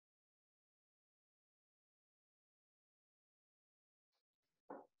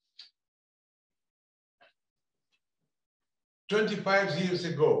25 years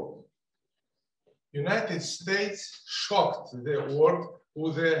ago, United States shocked the world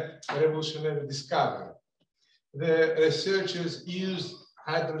with a revolutionary discovery. The researchers used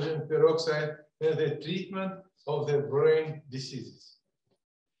hydrogen peroxide in the treatment of the brain diseases.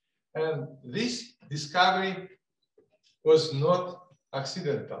 And this discovery was not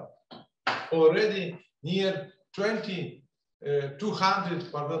accidental. Already near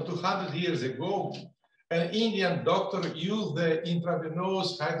 200 years ago, an Indian doctor used the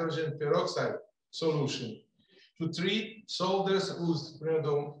intravenous hydrogen peroxide solution to treat soldiers with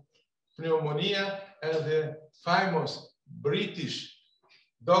pneumonia, and the famous British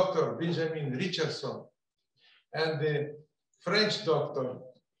doctor Benjamin Richardson and the French doctor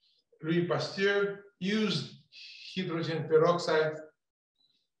Louis Pasteur used hydrogen peroxide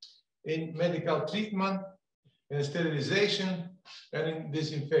in medical treatment, in sterilization, and in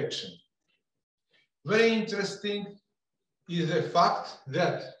disinfection. Very interesting is the fact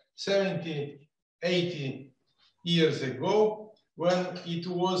that 70, 80 years ago, when it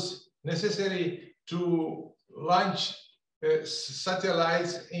was necessary to launch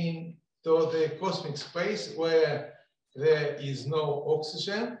satellites into the cosmic space where there is no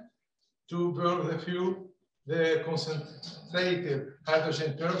oxygen to burn the fuel, the concentrated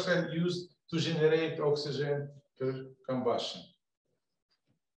hydrogen peroxide used to generate oxygen per combustion.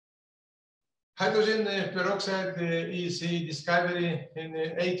 Hydrogen peroxide is discovered in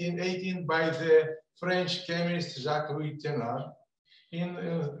 1818 by the French chemist Jacques-Louis Thénard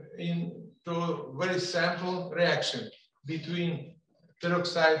into a very simple reaction between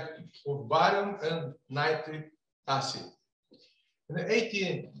peroxide of barium and nitric acid. In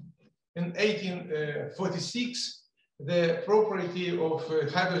 1846, the property of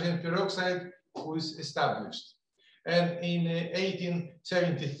hydrogen peroxide was established. And in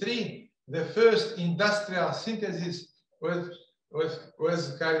 1873, the first industrial synthesis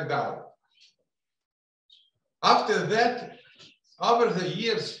was carried out. After that, over the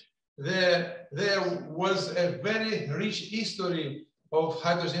years, there was a very rich history of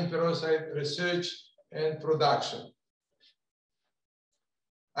hydrogen peroxide research and production.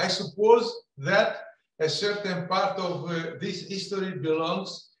 I suppose that a certain part of this history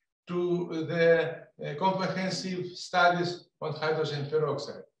belongs to the comprehensive studies on hydrogen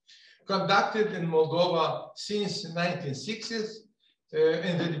peroxide, conducted in Moldova since the 1960s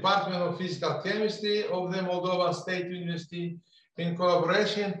in the Department of Physical Chemistry of the Moldovan State University in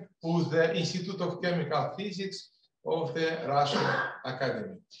collaboration with the Institute of Chemical Physics of the Russian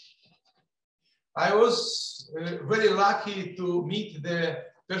Academy. I was very lucky to meet the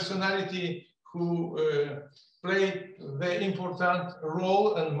personality who played the important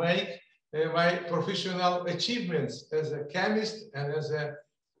role and make my professional achievements as a chemist and as a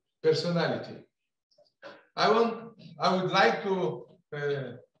personality. I would like to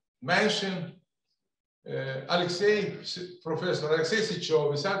mention Professor Alexei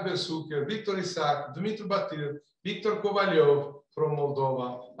Sychov, Isaac Bersuker, Victor Isaac, Dumitru Batyr, Victor Kovalyov from Moldova,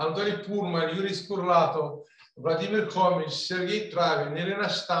 Anatoly Purman, Yuri Skurlatov, Vladimir Khomich, Sergei Travin, Elena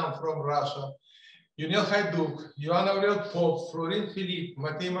Stam from Russia, Ionel Haiduk, Ioan Aurel Pop, Florin Filip,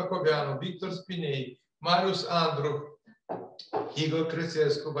 Matei Macoveanu, Victor Spinei, Marius Andru, Igor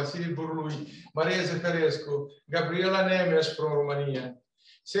Cresescu, Vasily Burlui, Maria Zaharescu, Gabriela Nemes from Romania,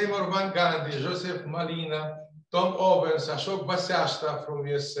 Seymour Van Gandhi, Joseph Malina, Tom Owens, Ashok Basyashta from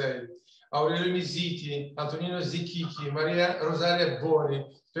USA, Aurelio Miziti, Antonino Zichichi, Maria Rosaria Boni,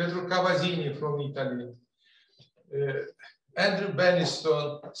 Pedro Cavazzini from Italy, Andrew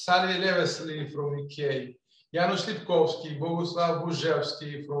Beniston, Sally Levesley from UK, Janusz Lipkowski, Boguslav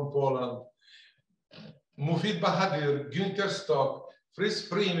Buzhevsky from Poland, Mufid Bahadir, Günther Stock, Fritz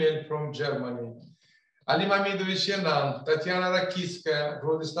Freeman from Germany, Ali Mamidovich Yenan, Tatiana Rakitskaya,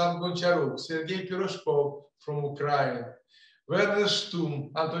 Vladislav Goncharuk, Sergei Piroshkov from Ukraine, Werner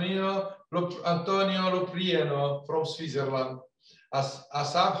Stum, Antonio Loprieno from Switzerland,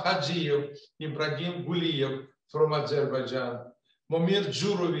 Asaf Hajiev, Ibrahim Guliev from Azerbaijan, Momir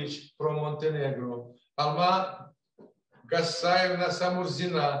Djurovic from Montenegro, Alma Gassayevna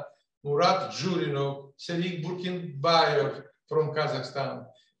Samurzina, Murat Jurinov, Selik Burkinbayev from Kazakhstan,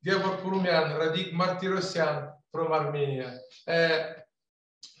 Georg Kurumyan, Radik Martirosyan from Armenia, and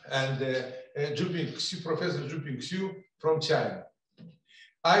Professor Zhuping Xu from China.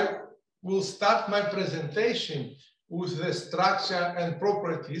 I will start my presentation with the structure and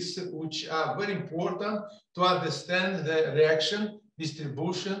properties which are very important to understand the reaction,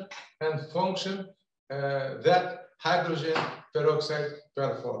 distribution, and function that hydrogen peroxide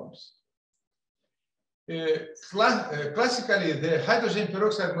performs. Classically, the hydrogen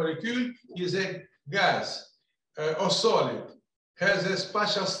peroxide molecule is a gas or solid has a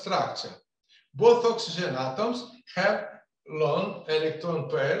spatial structure. Both oxygen atoms have lone electron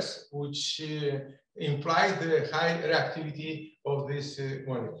pairs, which imply the high reactivity of this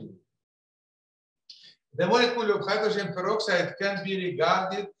molecule. The molecule of hydrogen peroxide can be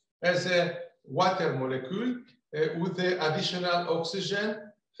regarded as a water molecule with the additional oxygen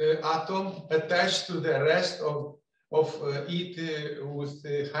atom attached to the rest of it with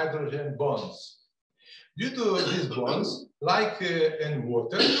hydrogen bonds. Due to these bonds, like in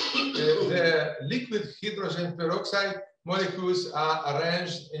water, the liquid hydrogen peroxide molecules are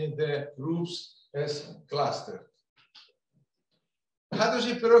arranged in the groups as clusters.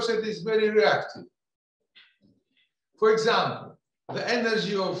 Hydrogen peroxide is very reactive. For example, the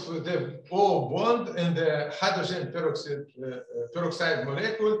energy of the O bond in the hydrogen peroxide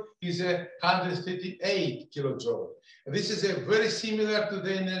molecule is 138 kilojoule. This is very similar to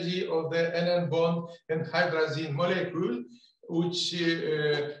the energy of the NN bond and hydrazine molecule, which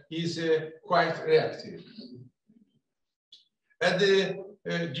is quite reactive. And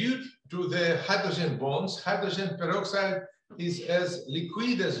due to the hydrogen bonds, hydrogen peroxide is as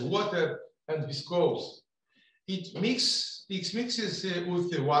liquid as water and viscose. It mixes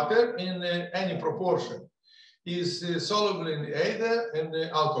with the water in any proportion. It is soluble in ether and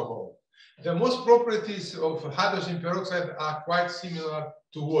alcohol. The most properties of hydrogen peroxide are quite similar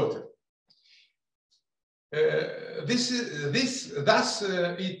to water. Thus,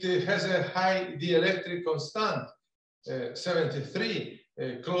 it has a high dielectric constant, 73,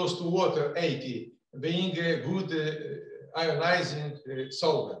 close to water, 80, being a good ionizing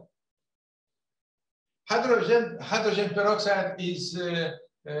solvent. Hydrogen peroxide is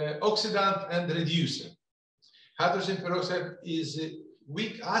oxidant and reducer. Hydrogen peroxide is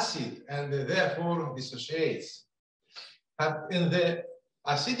weak acid and therefore dissociates. In the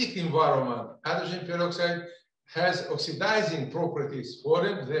acidic environment, hydrogen peroxide has oxidizing properties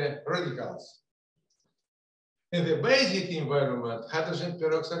forming the radicals. In the basic environment, hydrogen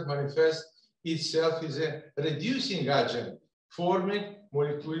peroxide manifests itself as a reducing agent, forming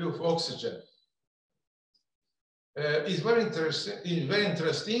molecule of oxygen. It's very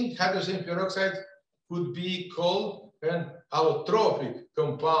interesting. Hydrogen peroxide could be called an allotropic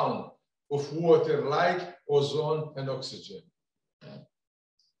compound of water like ozone and oxygen.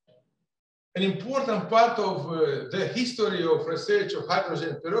 An important part of the history of research of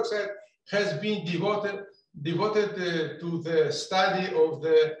hydrogen peroxide has been devoted to the study of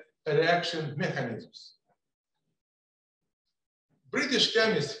the reaction mechanisms. British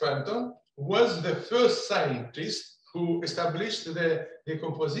chemist Fenton was the first scientist who established the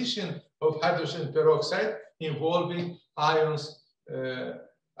decomposition of hydrogen peroxide involving iron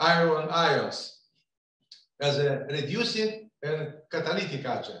ions as a reducing and catalytic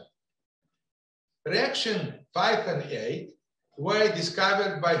agent. Reaction 5 and 8 were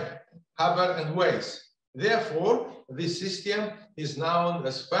discovered by Haber and Weiss. Therefore, this system is known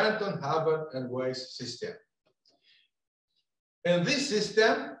as Fenton-Haber and Weiss system. In this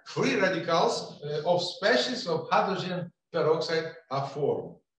system, free radicals of species of hydrogen peroxide are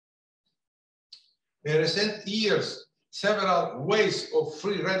formed. In recent years, several ways of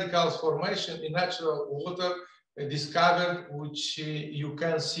free radicals formation in natural water discovered, which you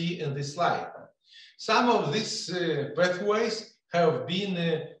can see in this slide. Some of these pathways have been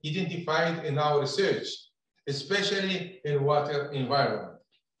identified in our research, especially in water environment.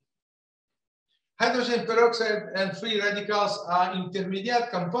 Hydrogen peroxide and free radicals are intermediate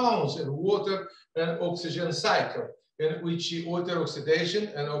compounds in water and oxygen cycle, in which water oxidation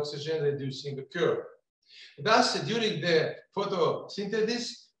and oxygen reducing occur. Thus, during the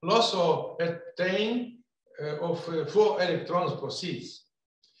photosynthesis, loss of ethane of 4 electrons proceeds.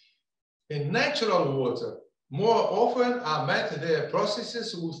 In natural water, more often are met the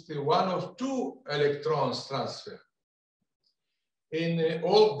processes with one of 2 electrons transfer. In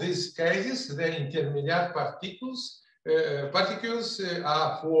all these cases, the intermediate particles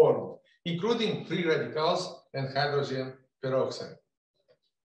are formed, including free radicals and hydrogen peroxide.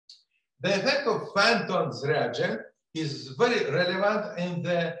 The effect of Fenton's reagent is very relevant in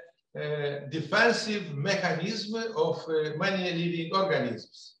the defensive mechanism of many living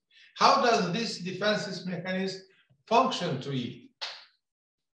organisms. How does this defensive mechanism function to it?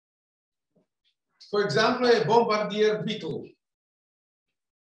 For example, a bombardier beetle.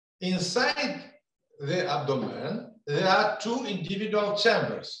 Inside the abdomen, there are 2 individual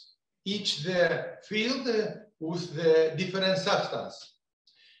chambers, each filled with the different substance.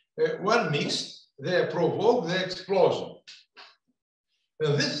 When mixed, they provoke the explosion.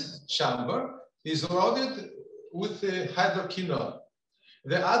 This chamber is loaded with hydroquinone.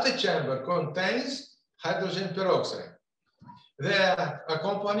 The other chamber contains hydrogen peroxide. They are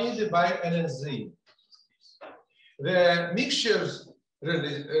accompanied by an enzyme. The mixtures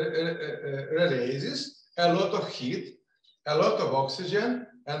releases a lot of heat, a lot of oxygen,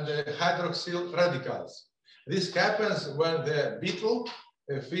 and hydroxyl radicals. This happens when the beetle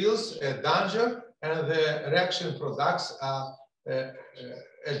feels a danger and the reaction products are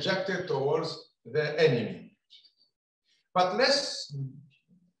ejected towards the enemy. But let's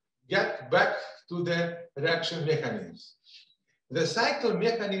get back to the reaction mechanisms. The cycle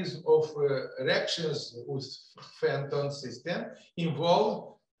mechanism of reactions with Fenton system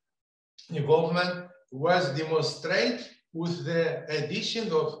involvement was demonstrated with the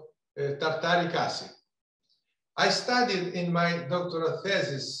addition of tartaric acid. I studied in my doctoral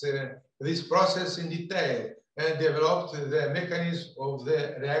thesis this process in detail and developed the mechanism of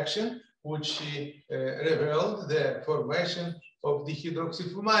the reaction, which revealed the formation of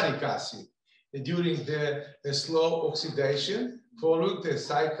dihydroxyfumaric acid during the slow oxidation following the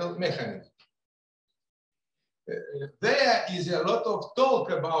cycle mechanism. There is a lot of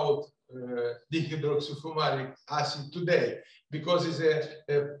talk about dihydroxyfumaric acid today because it's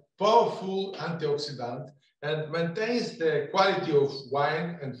a powerful antioxidant and maintains the quality of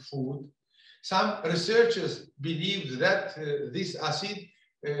wine and food. Some researchers believe that this acid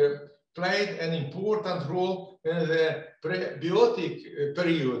played an important role in the prebiotic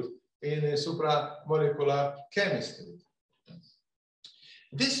period in supramolecular chemistry.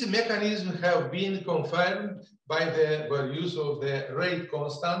 This mechanism have been confirmed by the values of the rate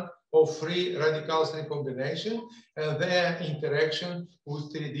constant of free radicals recombination and their interaction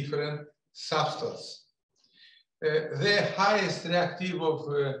with the different substances. The highest reactive of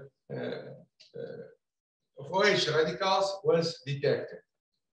OH radicals was detected.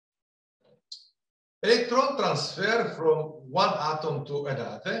 Electron transfer from one atom to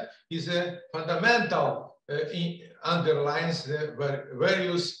another is a fundamental underlines the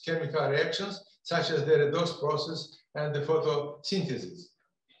various chemical reactions such as the redox process and the photosynthesis.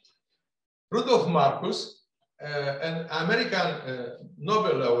 Rudolf Marcus, an American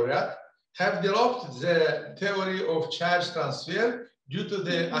Nobel laureate, have developed the theory of charge transfer due to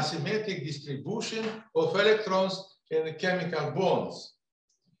the asymmetric distribution of electrons in chemical bonds.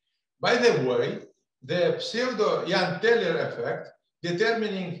 By the way, the pseudo-Jahn-Teller effect,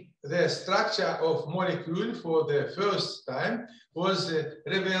 determining the structure of molecule for the first time, was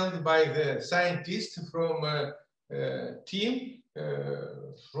revealed by the scientists from team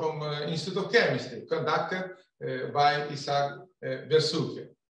from Institute of Chemistry, conducted by Isaac Versuche.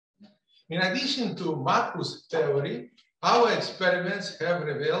 In addition to Marcus' theory, our experiments have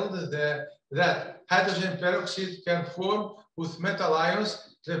revealed that hydrogen peroxide can form with metal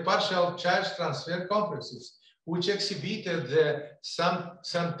ions the partial charge transfer complexes, which exhibited the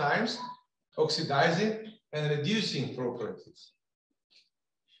sometimes oxidizing and reducing properties.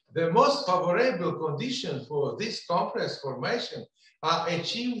 The most favorable conditions for this complex formation are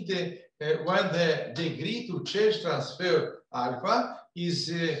achieved when the degree to charge transfer alpha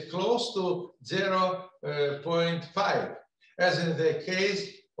is close to 0.5, as in the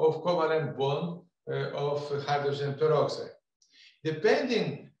case of covalent bond of hydrogen peroxide.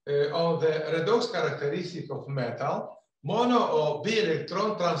 Depending on the redox characteristic of metal, mono or bi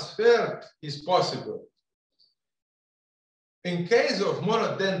electron transfer is possible. In case of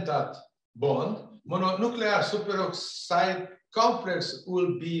monodentate bond, mononuclear superoxide complex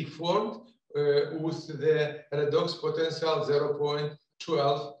will be formed with the redox potential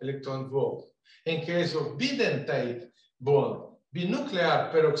 0.12 electron volt. In case of bidentate bond, binuclear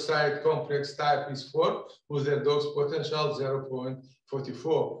peroxide complex type is formed with the redox potential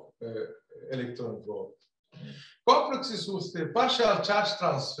 0.44 electron volt. Complexes with the partial charge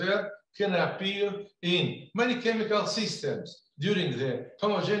transfer can appear in many chemical systems during the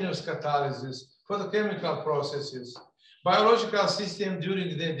homogeneous catalysis, photochemical processes, biological systems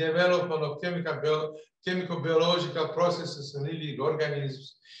during the development of chemical-biological processes in living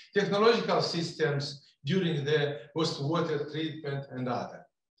organisms, technological systems during the wastewater treatment, and other.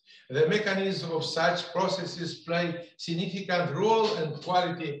 The mechanism of such processes play significant role in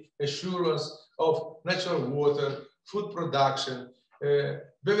quality assurance of natural water, food production,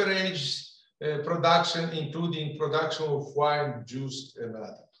 beverage production, including production of wine, juice, and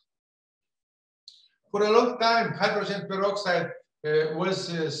other. For a long time, hydrogen peroxide was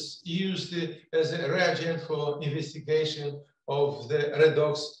used as a reagent for investigation of the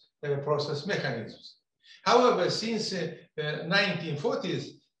redox process mechanisms. However, since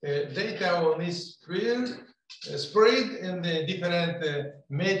 1940s, data on this spread and the different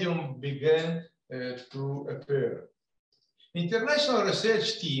medium began to appear. International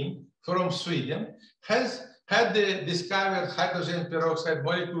research team from Sweden has had discovered hydrogen peroxide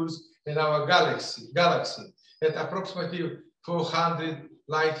molecules in our galaxy at approximately 400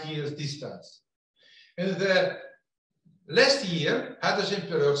 light years distance. In the last year, hydrogen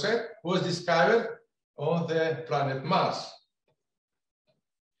peroxide was discovered on the planet Mars.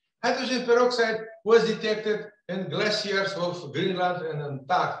 Hydrogen peroxide was detected in glaciers of Greenland and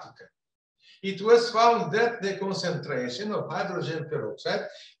Antarctica. It was found that the concentration of hydrogen peroxide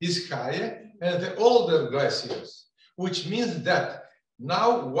is higher in the older glaciers, which means that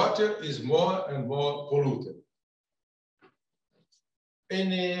now water is more and more polluted.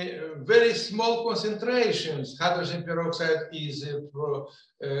 In very small concentrations, hydrogen peroxide is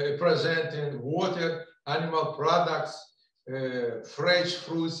present in water, animal products, fresh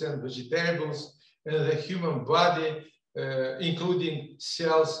fruits and vegetables, and the human body, including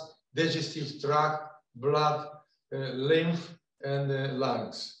cells, digestive tract, blood, lymph, and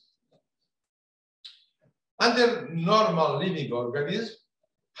lungs. Under normal living organisms,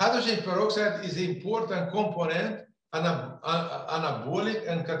 hydrogen peroxide is an important component in anabolic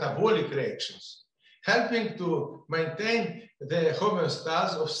and catabolic reactions, helping to maintain the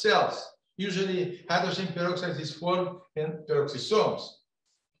homeostasis of cells. Usually, hydrogen peroxide is formed in peroxisomes.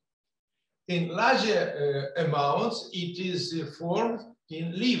 In larger amounts, it is formed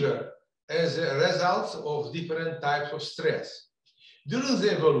in liver as a result of different types of stress. During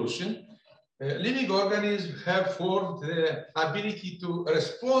the evolution, living organisms have formed the ability to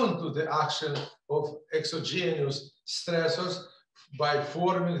respond to the action of exogenous stressors by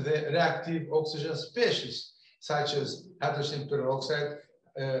forming the reactive oxygen species, such as hydrogen peroxide,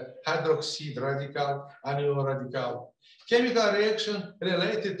 hydroxide radical, anion radical. Chemical reaction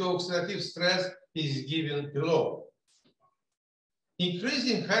related to oxidative stress is given below.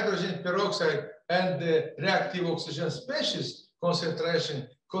 Increasing hydrogen peroxide and the reactive oxygen species concentration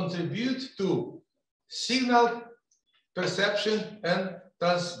contribute to signal perception and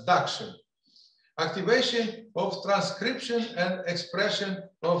transduction, activation of transcription and expression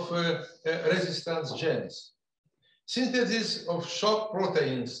of resistance genes, synthesis of shock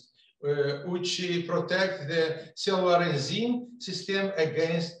proteins, which protect the cellular enzyme system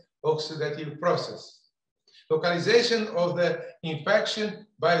against oxidative process, localization of the infection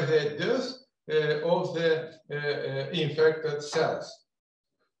by the death of the infected cells.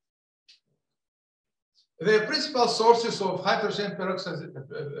 The principal sources of hydrogen peroxide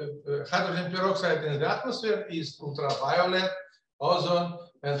in the atmosphere is ultraviolet, ozone,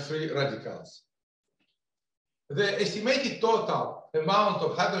 and free radicals. The estimated total amount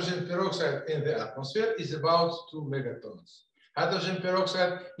of hydrogen peroxide in the atmosphere is about 2 megatons. Hydrogen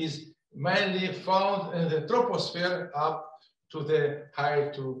peroxide is mainly found in the troposphere up to the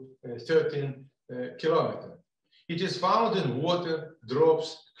height to 13 kilometers. It is found in water,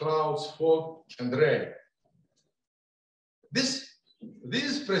 drops, clouds, fog, and rain.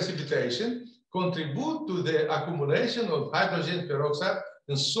 These precipitation contribute to the accumulation of hydrogen peroxide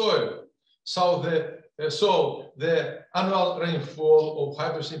in soil. So the annual rainfall of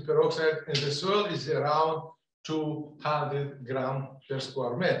hydrogen peroxide in the soil is around 200 grams per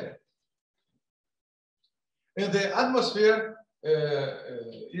square meter. And the atmosphere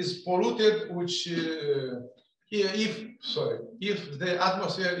is polluted, which if the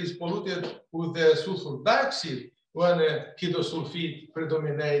atmosphere is polluted with the sulfur dioxide, when ketosulfide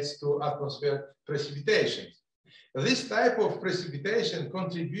predominates to atmosphere precipitation. This type of precipitation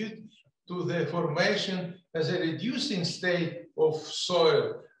contributes to the formation as a reducing state of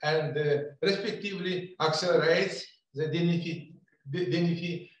soil and respectively accelerates the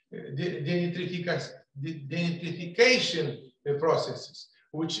denitrification processes,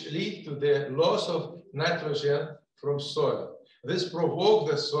 which lead to the loss of nitrogen from soil. This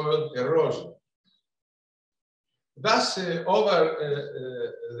provokes the soil erosion. Thus, over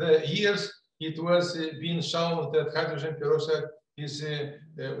the years, it was being shown that hydrogen peroxide is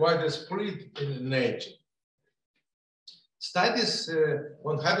widespread in nature. Studies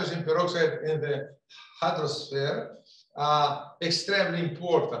on hydrogen peroxide in the hydrosphere are extremely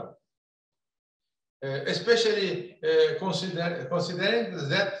important, especially considering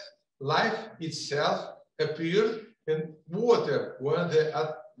that life itself appeared in water when the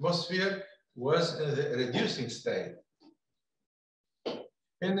atmosphere was in the reducing state.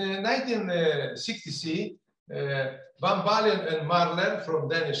 In 1966, Van Balen and Marler from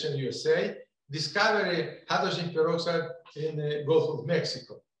Danish and USA discovered hydrogen peroxide in the Gulf of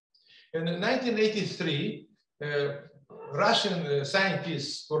Mexico. In 1983, Russian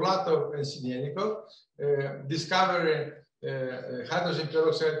scientists Kurlatov and Sinenikov discovered hydrogen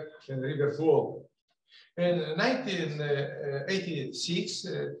peroxide in the River Volga. In 1986,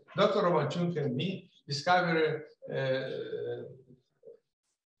 Dr. Romanchuk and me discovered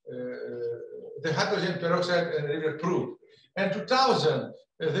the hydrogen peroxide and river proved. And 2000,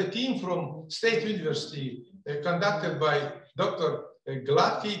 the team from State University, conducted by Dr.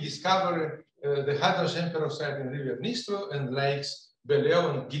 Gheorghe, discovered the hydrogen peroxide in river Nistru and lakes Beleu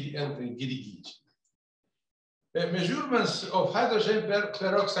and Gheorghe. Measurements of hydrogen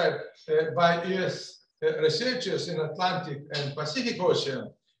peroxide by US researchers in Atlantic and Pacific Ocean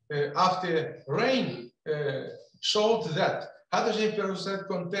after rain showed that hydrogen peroxide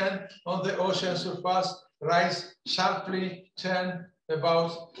content on the ocean surface rise sharply 10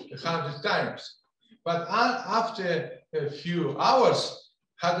 about 100 times. But after a few hours,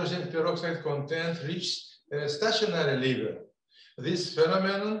 hydrogen peroxide content reached a stationary level. This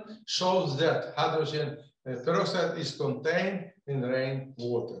phenomenon shows that hydrogen peroxide is contained in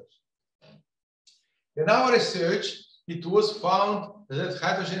rainwater. In our research, it was found that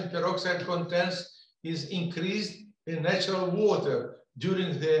hydrogen peroxide content is increased in natural water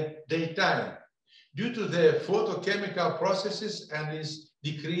during the daytime due to the photochemical processes and is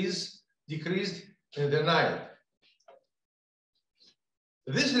decreased in the night.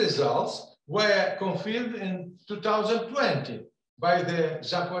 These results were confirmed in 2020 by the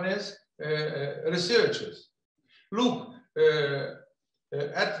Japanese researchers. Look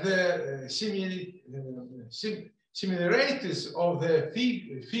at the similarities of the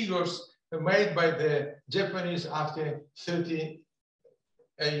figures made by the Japanese after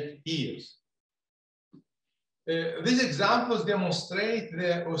 38 years. These examples demonstrate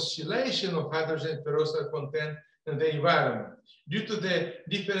the oscillation of hydrogen peroxide content in the environment due to the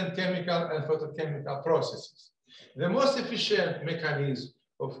different chemical and photochemical processes. The most efficient mechanism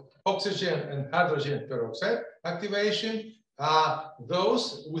of oxygen and hydrogen peroxide activation are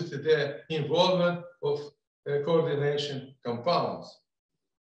those with the involvement of coordination compounds.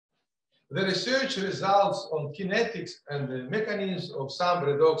 The research results on kinetics and the mechanisms of some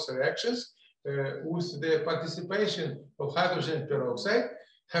redox reactions with the participation of hydrogen peroxide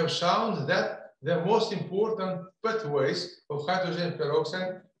have shown that the most important pathways of hydrogen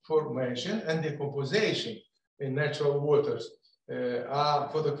peroxide formation and decomposition in natural waters are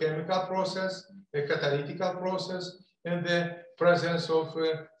photochemical process, a catalytic process, and the presence of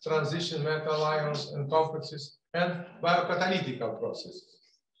transition metal ions and complexes and biocatalytic processes.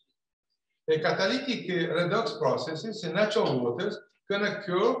 The catalytic redox processes in natural waters can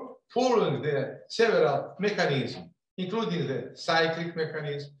occur following the several mechanisms, including the cyclic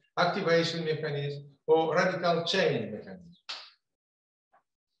mechanism, activation mechanism, or radical chain mechanism.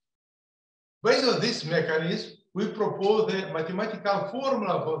 Based on this mechanism, we propose the mathematical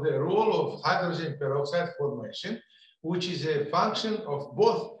formula for the role of hydrogen peroxide formation, which is a function of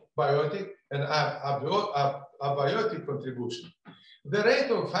both biotic and abiotic contribution. The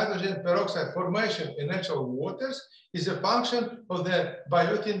rate of hydrogen peroxide formation in natural waters is a function of the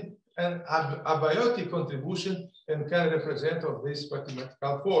biotic and abiotic contribution and can represent of this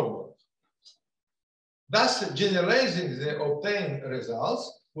mathematical formula. Thus, generalizing the obtained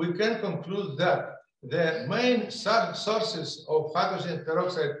results, we can conclude that the main sources of hydrogen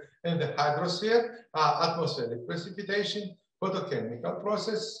peroxide in the hydrosphere are atmospheric precipitation, photochemical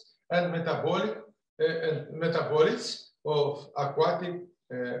process, and metabolites of aquatic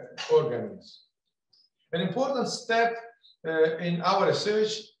organisms. An important step in our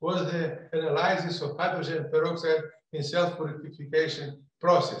research was the analysis of hydrogen peroxide in self-purification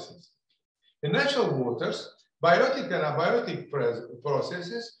processes. In natural waters, biotic and abiotic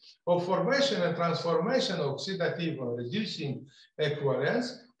processes of formation and transformation of oxidative or reducing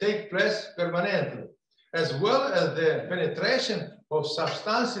equivalents take place permanently, as well as the penetration of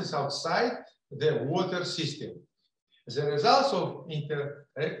substances outside the water system. As a result of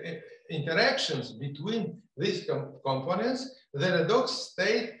interactions between these components, the redox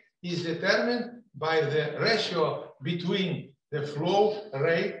state is determined by the ratio between the flow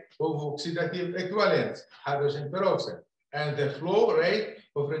rate of oxidative equivalents, hydrogen peroxide, and the flow rate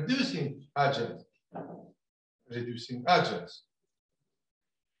of reducing agents.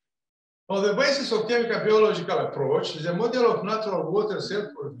 On the basis of chemical biological approach, the model of natural water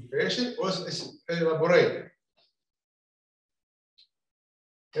self-purification was elaborated.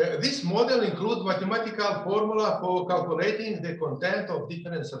 This model includes mathematical formula for calculating the content of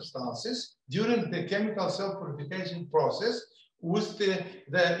different substances during the chemical self-purification process with the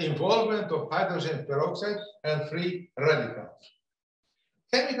involvement of hydrogen peroxide and free radicals.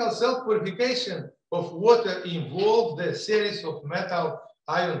 Chemical self-purification of water involved the series of metal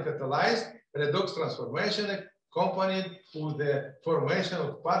ion catalyzed redox transformation accompanied with the formation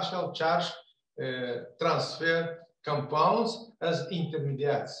of partial charge transfer compounds as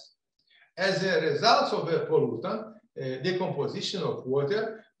intermediates. as a result of the pollutant decomposition of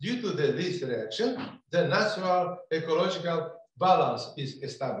water due to this reaction, the natural ecological balance is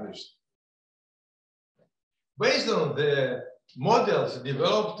established. Based on the models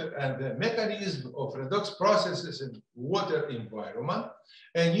developed and the mechanism of redox processes in water environment,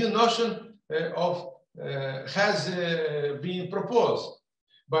 a new notion has been proposed: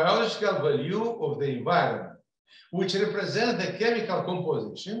 biological value of the environment, which represents the chemical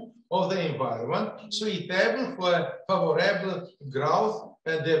composition of the environment suitable for favorable growth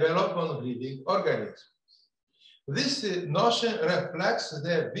and development of living organisms. This notion reflects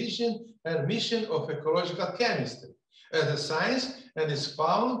the vision and mission of ecological chemistry as a science and is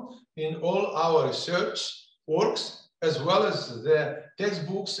found in all our research works as well as the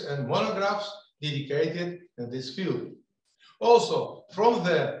textbooks and monographs dedicated in this field. Also, from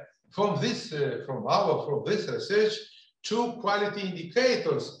this research, two quality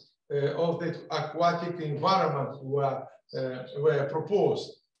indicators of the aquatic environment were proposed.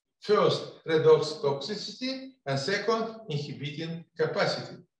 First, redox toxicity, and second, inhibiting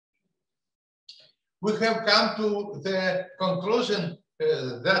capacity. We have come to the conclusion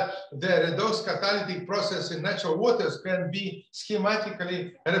that the redox catalytic process in natural waters can be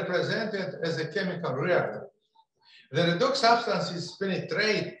schematically represented as a chemical reactor. The redox substances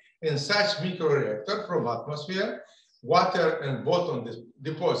penetrate in such microreactor from atmosphere, water, and bottom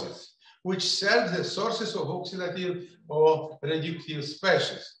deposits, which serve the sources of oxidative or reductive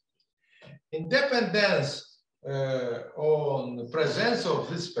species. In dependence on the presence of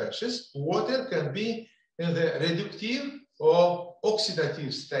these species, water can be in the reductive or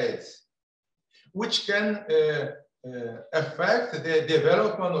oxidative states, which can affect the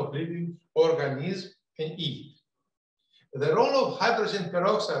development of living organisms and it. The role of hydrogen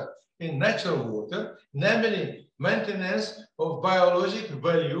peroxide in natural water, namely maintenance of biologic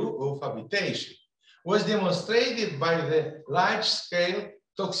value of habitation, was demonstrated by the large-scale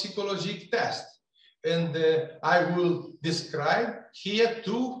toxicologic test. And I will describe here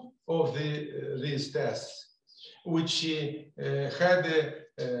two of these tests, which had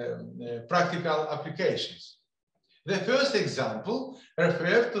practical applications. The first example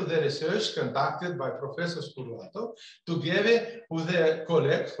refers to the research conducted by Professor Skurlatov together with a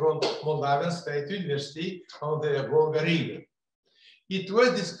colleague from Moldavian State University on the Volga River. It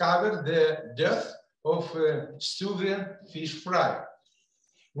was discovered the death of Sturgeon fish fry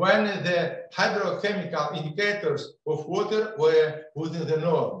when the hydrochemical indicators of water were within the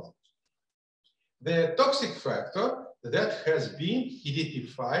norm. The toxic factor that has been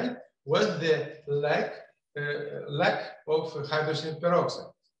identified was the lack of hydrogen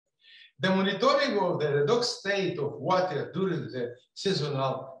peroxide. The monitoring of the redox state of water during the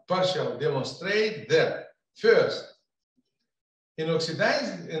seasonal partial demonstrate that first, in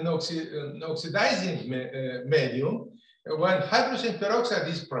oxidizing medium, when hydrogen peroxide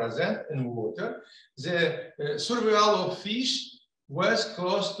is present in water, the survival of fish was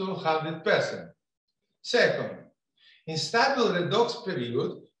close to 100%. Second, in stable redox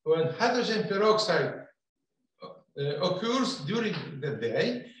period, when hydrogen peroxide occurs during the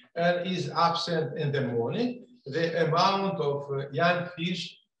day and is absent in the morning, the amount of young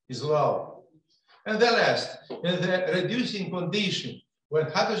fish is low. And the last, in the reducing condition,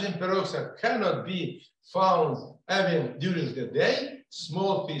 when hydrogen peroxide cannot be found even during the day,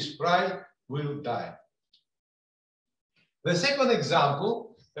 small fish fry will die. The second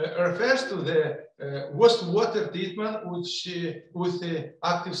example refers to the wastewater treatment with the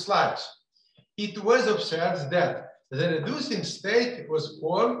active sludge. It was observed that the reducing state was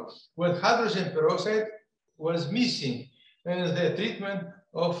formed when hydrogen peroxide was missing in the treatment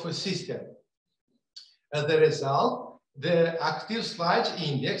of a system. As a result, the active sludge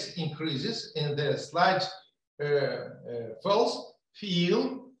index increases and the sludge falls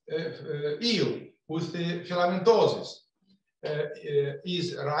ill with the filamentosis.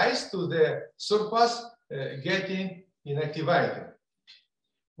 Is rise to the surface getting inactivated.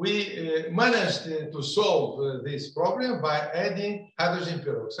 We managed to solve this problem by adding hydrogen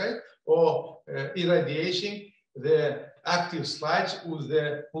peroxide or irradiating the active sludge with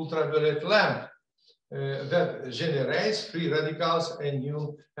the ultraviolet lamp that generates free radicals and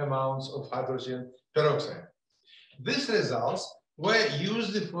new amounts of hydrogen peroxide. These results were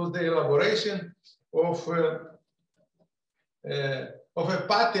used for the elaboration of a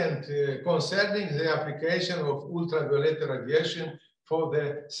patent concerning the application of ultraviolet radiation for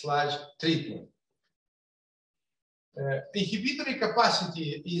the sludge treatment. Inhibitory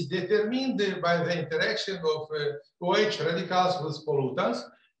capacity is determined by the interaction of OH radicals with pollutants,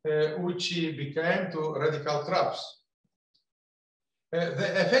 which became to radical traps.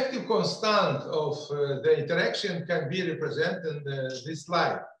 The effective constant of the interaction can be represented in this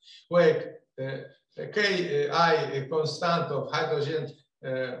slide, where Ki constant of hydrogen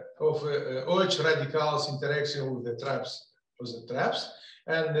of OH radicals interaction with the traps,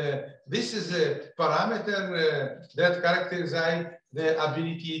 and this is a parameter that characterizes the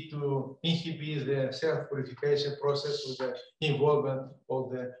ability to inhibit the self-purification process with the involvement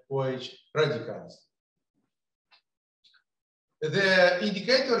of the OH radicals. The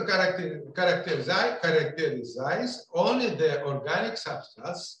indicator characterizes only the organic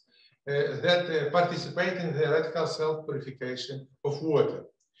substance that participate in the radical self-purification of water.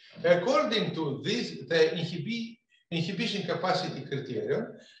 According to this, the inhibition capacity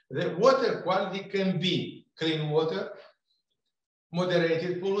criterion, the water quality can be clean water,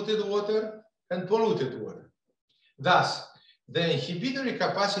 moderated polluted water, and polluted water. Thus, the inhibitory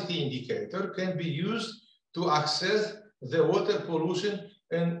capacity indicator can be used to assess the water pollution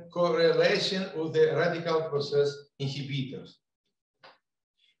in correlation with the radical process inhibitors.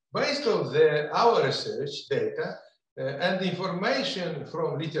 Based on our research data and information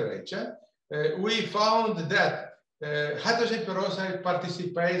from literature, we found that hydrogen peroxide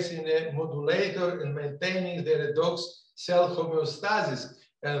participates in a modulator in maintaining the redox cell homeostasis,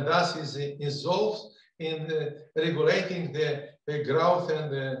 and thus is involved in regulating the growth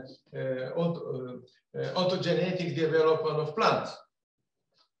and the ontogenetic development of plants.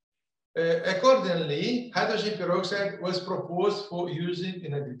 Accordingly, hydrogen peroxide was proposed for using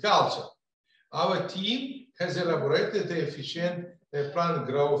in agriculture. Our team has elaborated the efficient plant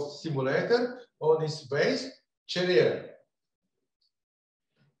growth simulator on its base, Cherry.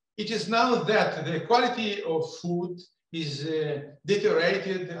 It is known that the quality of food is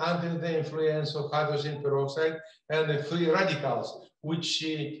deteriorated under the influence of hydrogen peroxide and the free radicals, which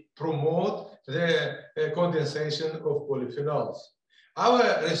promote the condensation of polyphenols.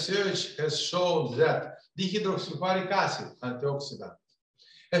 Our research has shown that dihydroxypyric acid, antioxidant,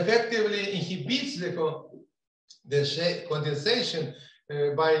 effectively inhibits the condensation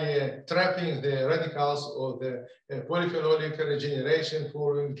by trapping the radicals of the polyphenolic regeneration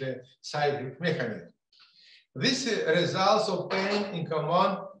following the cyclic mechanism. This results obtained in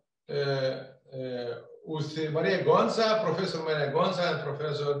common with Maria Gonza, Professor Maria Gonza, and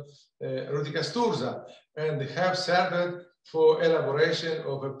Professor Rudi Sturza, and have served for elaboration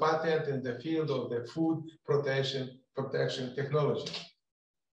of a patent in the field of the food protection technology.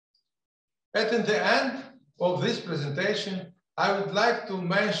 At the end of this presentation, I would like to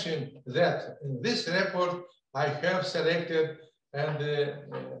mention that in this report, I have selected and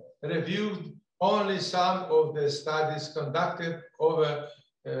reviewed only some of the studies conducted over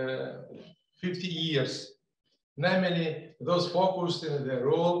 50 years, namely those focused on the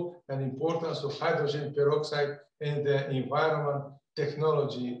role and importance of hydrogen peroxide in the environment,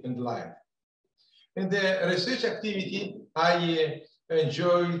 technology, and life. In the research activity, I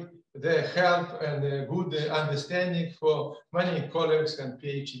enjoyed the help and the good understanding for many colleagues and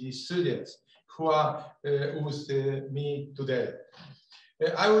PhD students who are with me today.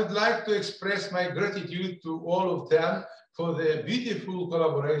 I would like to express my gratitude to all of them for the beautiful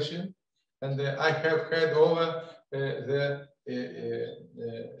collaboration and I have had over the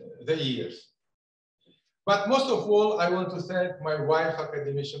years. But most of all, I want to thank my wife,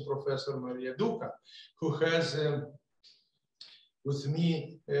 academician Professor Maria DUCA, who has with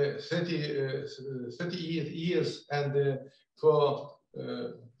me 30 years and for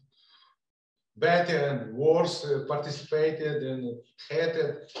better and worse participated in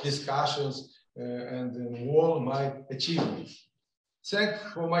heated discussions and in all my achievements. Thank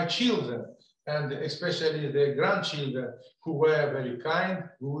for my children and especially the grandchildren who were very kind,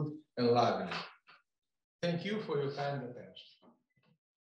 good, and loving. Thank you for your kind attention.